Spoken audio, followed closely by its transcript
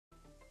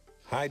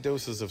High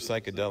doses of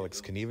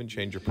psychedelics can even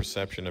change your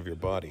perception of your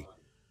body.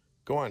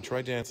 Go on,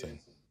 try dancing.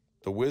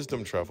 The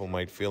wisdom truffle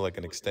might feel like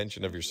an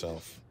extension of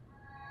yourself.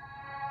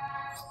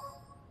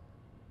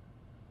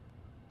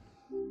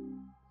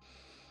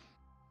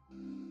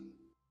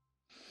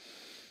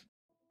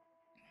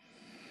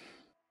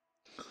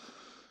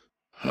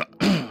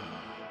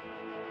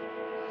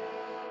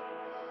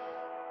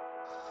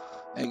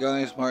 Hey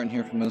guys, Martin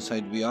here from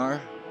Inside VR.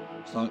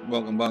 So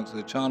welcome back to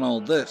the channel.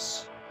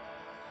 This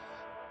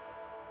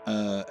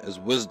is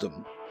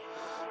wisdom.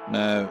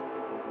 Now,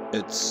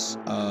 it's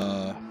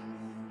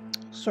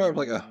sort of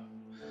like a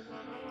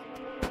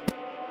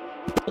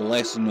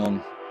lesson on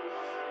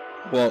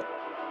what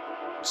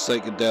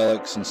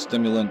psychedelics and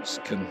stimulants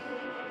can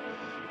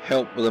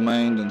help with the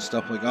mind and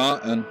stuff like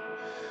that. And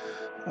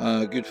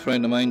a good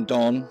friend of mine,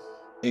 Don,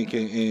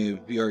 aka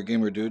VR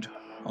Gamer Dude,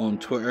 on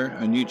Twitter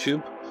and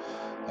YouTube,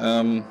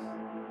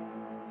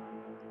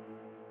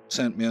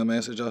 sent me a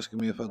message asking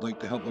me if I'd like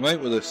to help him out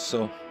with this,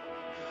 so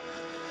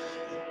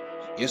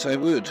yes I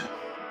would.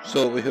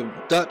 So we have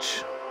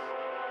Dutch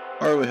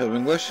or we have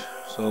English,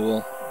 so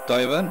we'll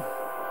dive in,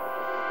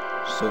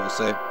 so to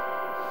say.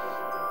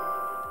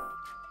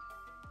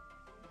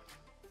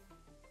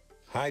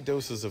 High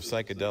doses of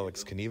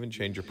psychedelics can even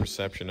change your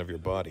perception of your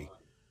body.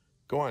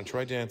 Go on,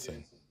 try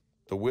dancing.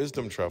 The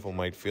wisdom truffle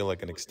might feel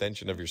like an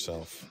extension of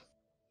yourself.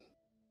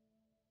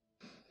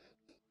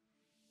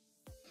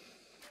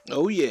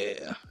 Oh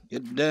yeah,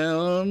 get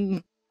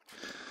down.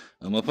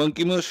 I'm a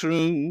funky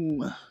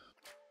mushroom.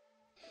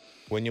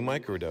 When you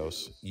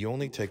microdose, you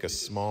only take a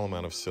small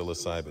amount of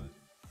psilocybin.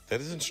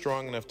 That isn't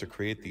strong enough to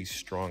create these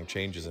strong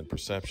changes in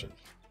perception.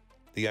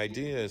 The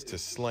idea is to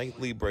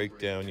slightly break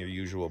down your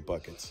usual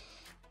buckets,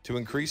 to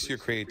increase your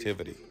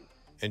creativity,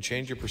 and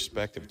change your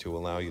perspective to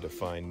allow you to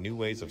find new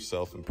ways of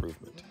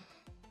self-improvement.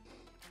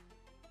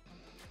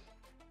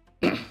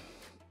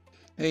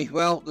 Hey,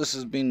 well, this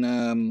has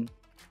been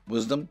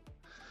Wisdom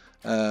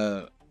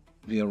via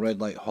Red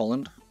Light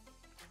Holland,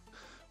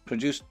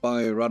 produced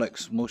by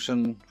Radix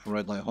Motion for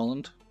Red Light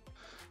Holland,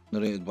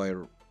 narrated by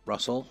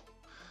Russell,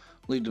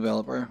 lead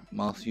developer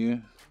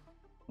Matthew,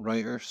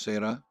 writer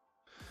Sarah,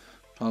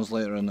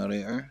 translator and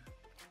narrator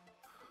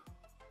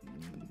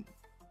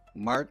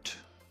Mart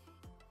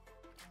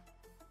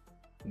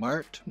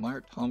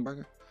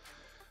Hamburger,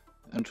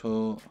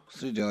 intro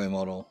 3D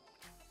model.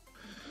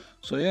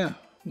 So yeah,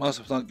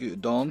 massive thank you to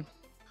Don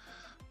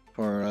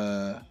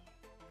for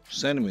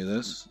sending me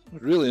this.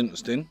 Really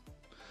interesting.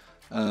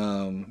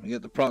 You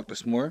get to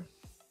practice more.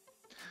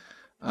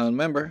 And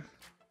remember,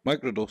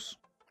 microdose.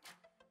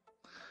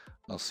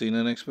 I'll see you in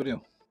the next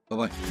video.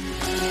 Bye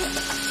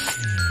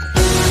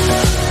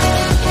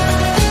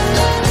bye.